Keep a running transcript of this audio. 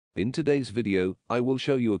In today's video, I will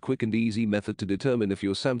show you a quick and easy method to determine if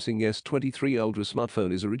your Samsung S23 Ultra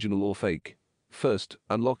smartphone is original or fake. First,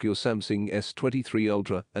 unlock your Samsung S23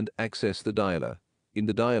 Ultra and access the dialer. In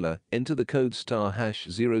the dialer, enter the code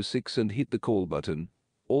 *#06 and hit the call button.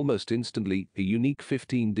 Almost instantly, a unique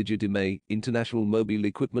 15-digit IMEI International Mobile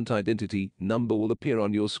Equipment Identity number will appear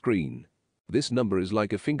on your screen. This number is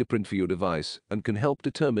like a fingerprint for your device and can help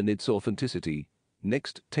determine its authenticity.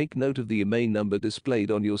 Next, take note of the IMEI number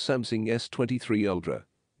displayed on your Samsung S23 Ultra.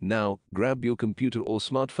 Now, grab your computer or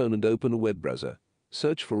smartphone and open a web browser.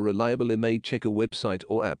 Search for a reliable IMEI checker website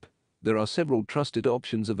or app. There are several trusted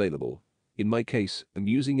options available. In my case, I'm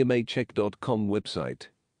using IMEIcheck.com website.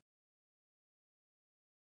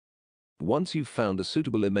 Once you've found a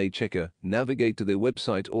suitable IMEI checker, navigate to their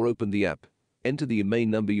website or open the app. Enter the IMEI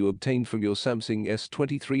number you obtained from your Samsung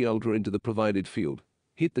S23 Ultra into the provided field.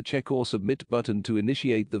 Hit the check or submit button to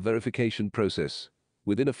initiate the verification process.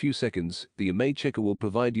 Within a few seconds, the IMEI checker will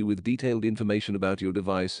provide you with detailed information about your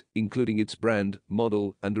device, including its brand,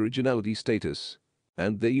 model, and originality status.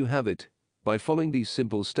 And there you have it. By following these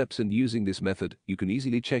simple steps and using this method, you can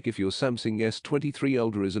easily check if your Samsung S23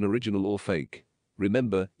 Ultra is an original or fake.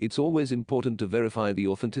 Remember, it's always important to verify the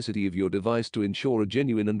authenticity of your device to ensure a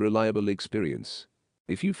genuine and reliable experience.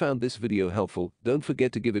 If you found this video helpful, don't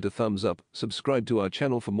forget to give it a thumbs up, subscribe to our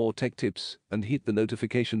channel for more tech tips, and hit the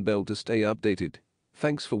notification bell to stay updated.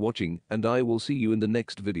 Thanks for watching, and I will see you in the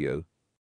next video.